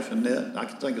my wife and Annette, I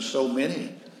can think of so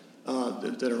many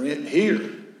that are here.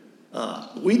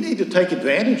 We need to take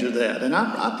advantage of that. And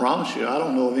I promise you, I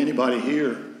don't know of anybody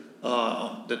here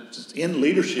that's in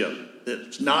leadership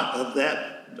that's not of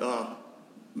that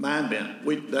mind bent.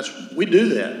 We do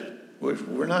that.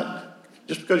 We're not,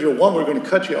 just because you're a woman, we're going to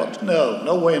cut you off.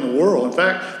 No way in the world. In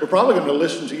fact, we're probably going to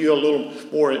listen to you a little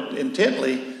more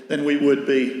intently than we would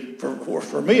be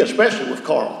for me, especially with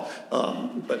Carl.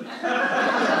 But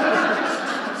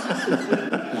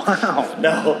wow.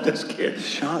 No, just kidding.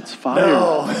 Shots fired.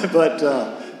 No, but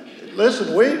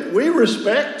listen, we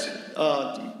respect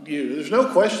you. There's no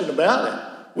question about it.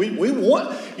 We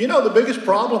want, the biggest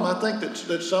problem I think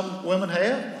that some women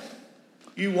have,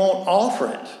 you won't offer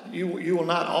it. You will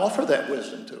not offer that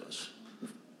wisdom to us.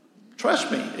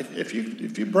 Trust me, if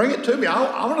you bring it to me,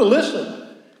 I want to listen,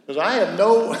 because I have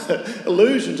no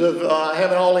illusions of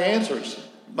having all the answers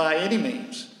by any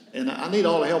means. And I need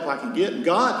all the help I can get. And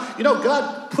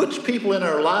God puts people in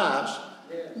our lives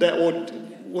that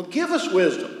will give us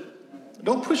wisdom.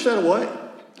 Don't push that away.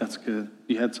 That's good.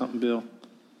 You had something, Bill?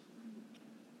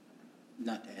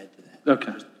 Not to add to that.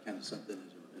 Okay. Just kind of something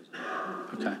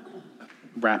Okay.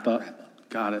 Wrap up.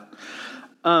 Got it.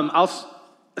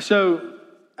 So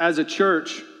as a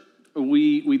church,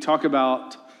 we talk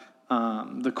about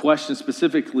the question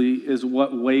specifically is,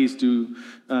 what ways do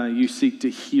you seek to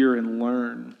hear and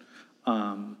learn?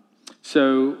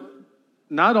 So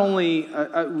not only,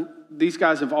 these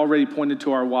guys have already pointed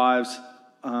to our wives,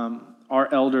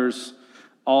 our elders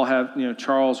all have,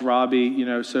 Charles,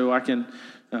 Robbie, so I can,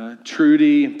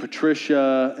 Trudy and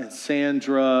Patricia and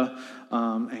Sandra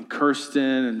and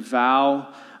Kirsten and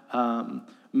Val,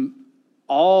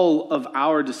 all of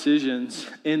our decisions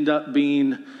end up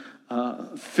being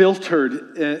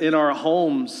filtered in our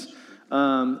homes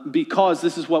because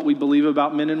this is what we believe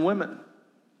about men and women.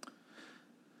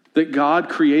 That God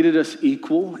created us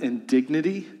equal in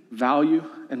dignity, value,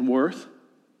 and worth.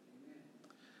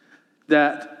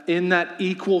 That in that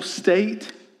equal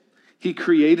state, He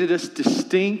created us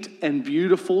distinct and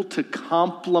beautiful to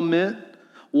complement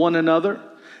one another.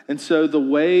 And so the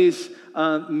ways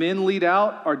men lead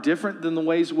out are different than the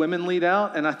ways women lead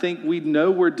out. And I think we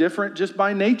know we're different just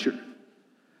by nature.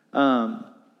 But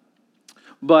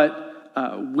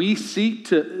we seek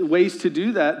ways to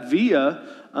do that via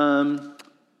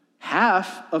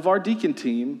half of our deacon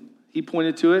team. He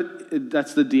pointed to it.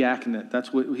 That's the diaconate.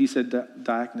 That's what he said,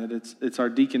 diaconate. It's our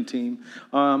deacon team.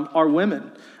 Are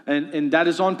women. And that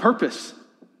is on purpose.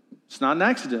 It's not an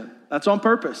accident. That's on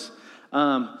purpose.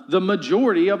 The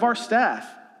majority of our staff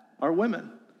are women.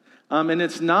 And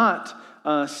it's not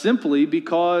simply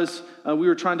because we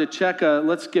were trying to check a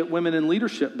let's get women in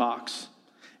leadership box.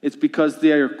 It's because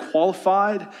they are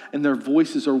qualified and their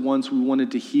voices are ones we wanted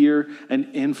to hear and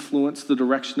influence the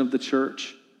direction of the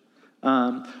church.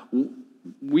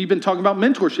 We've been talking about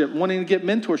mentorship, wanting to get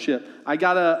mentorship.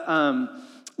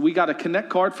 We got a connect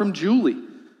card from Julie.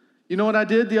 You know what I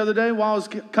did the other day while I was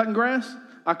cutting grass?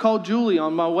 I called Julie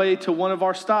on my way to one of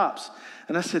our stops.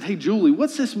 And I said, hey, Julie,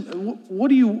 what's this? What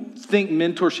do you think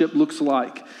mentorship looks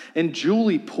like? And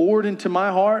Julie poured into my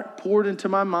heart, poured into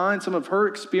my mind some of her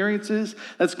experiences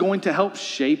that's going to help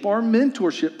shape our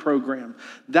mentorship program.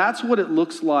 That's what it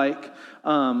looks like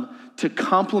to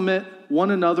complement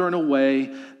one another in a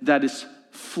way that is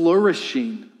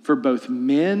flourishing for both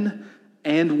men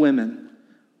and women.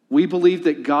 We believe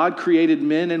that God created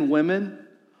men and women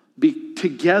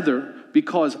together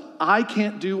because I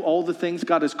can't do all the things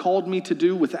God has called me to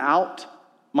do without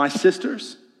my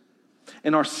sisters.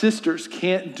 And our sisters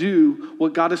can't do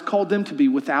what God has called them to be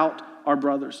without our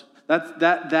brothers.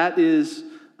 That is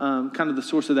kind of the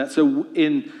source of that. So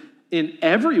in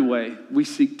every way, we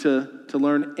seek to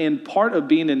learn. And part of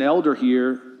being an elder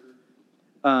here,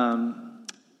 one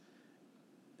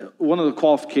of the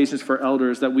qualifications for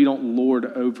elders is that we don't lord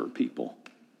over people.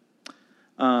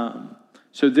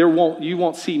 So you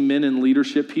won't see men in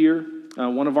leadership here.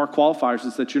 One of our qualifiers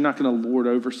is that you're not going to lord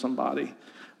over somebody,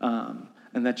 and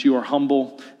that you are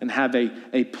humble and have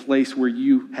a place where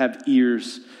you have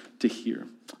ears to hear.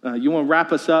 You want to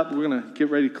wrap us up? We're going to get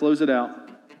ready to close it out.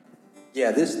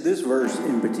 Yeah, this verse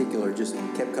in particular just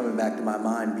kept coming back to my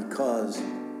mind because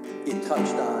it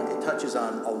touches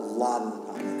on a lot of the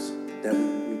topics that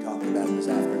we talked about this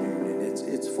afternoon, and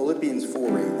it's Philippians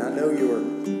 4:8. I know you're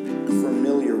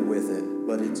familiar with it,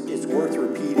 but it's worth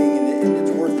repeating and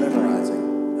it's worth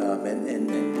memorizing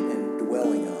and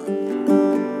dwelling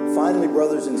on. Finally,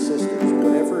 brothers and sisters,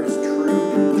 whatever is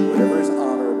true, whatever is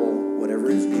honorable, whatever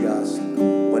is just,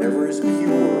 whatever is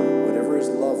pure, whatever is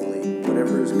lovely,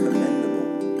 whatever is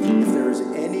commendable, if there is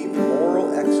any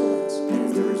moral excellence, and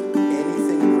if there is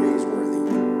anything praiseworthy,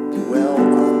 dwell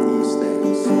on these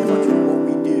things. So much of what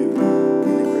we do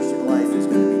in the Christian life is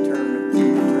going to be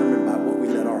determined by what we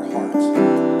let our hearts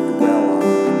dwell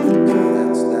on.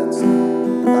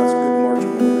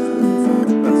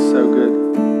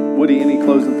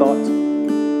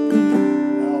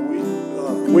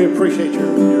 We appreciate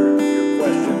your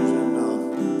questions,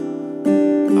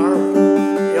 and our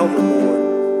elder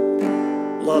board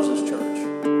loves this church.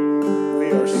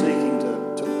 We are seeking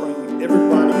to bring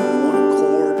everybody in one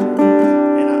accord,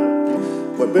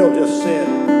 and what Bill just said,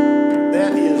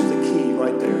 that is the key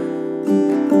right there.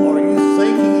 Are you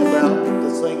thinking about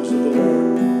the things of the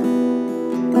Lord?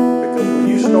 Because when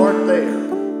you start there,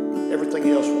 everything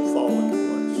else will fall into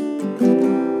place.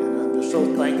 And I'm just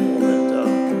so thankful that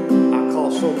I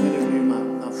call so many of you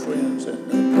my friends,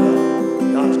 and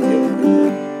that God's given me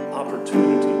the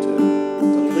opportunity to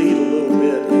lead a little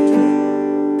bit,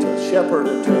 and to shepherd,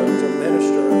 and to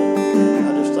minister. And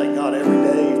I just thank God every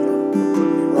day for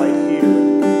putting me right here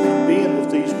and being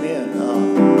with these men.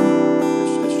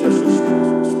 It's just a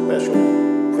special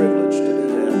privilege to do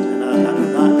that, and I do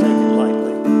not take it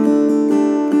lightly.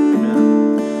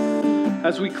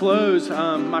 As we close,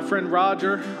 my friend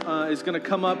Roger is going to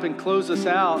come up and close us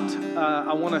out.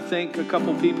 I want to thank a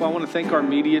couple people. I want to thank our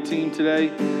media team today.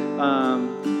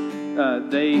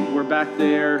 They were back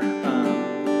there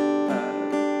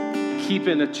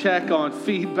keeping a check on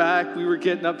feedback. We were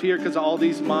getting up here because of all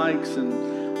these mics, and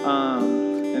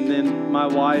then my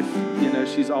wife,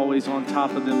 she's always on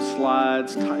top of them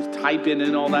slides, typing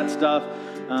and all that stuff.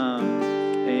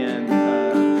 And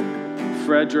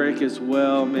Frederick as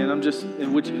well, man.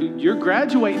 You're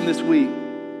graduating this week.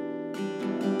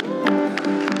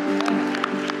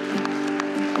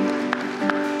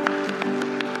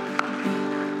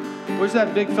 Where's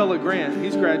that big fella Grant?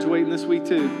 He's graduating this week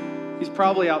too. He's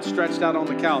probably stretched out on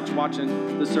the couch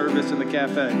watching the service in the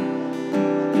cafe.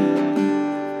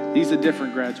 He's a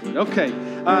different graduate. Okay.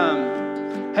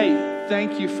 Hey,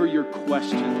 thank you for your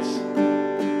questions.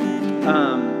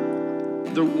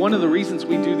 One of the reasons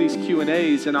we do these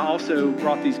Q&As, and I also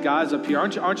brought these guys up here.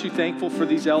 Aren't you thankful for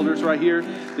these elders right here?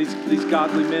 These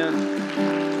godly men?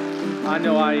 I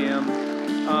know I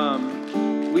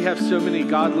am. We have so many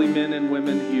godly men and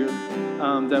women here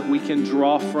that we can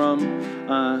draw from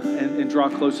and draw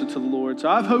closer to the Lord. So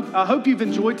I hope you've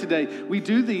enjoyed today. We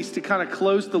do these to kind of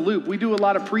close the loop. We do a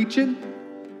lot of preaching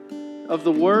of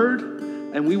the Word,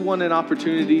 and we want an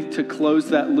opportunity to close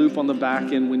that loop on the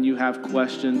back end when you have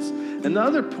questions. And the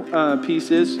other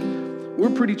piece is we're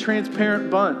a pretty transparent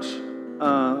bunch.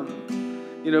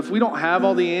 If we don't have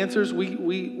all the answers,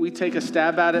 we take a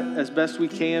stab at it as best we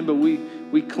can, but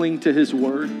we cling to His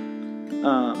Word.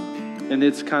 And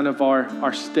it's kind of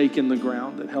our stake in the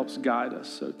ground that helps guide us.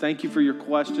 So thank you for your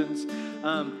questions.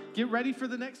 Get ready for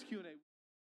the next Q&A.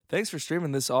 Thanks for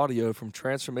streaming this audio from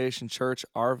Transformation Church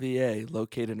RVA,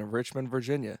 located in Richmond,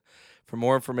 Virginia. For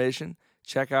more information,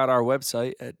 check out our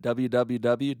website at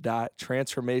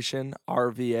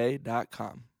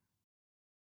www.transformationrva.com.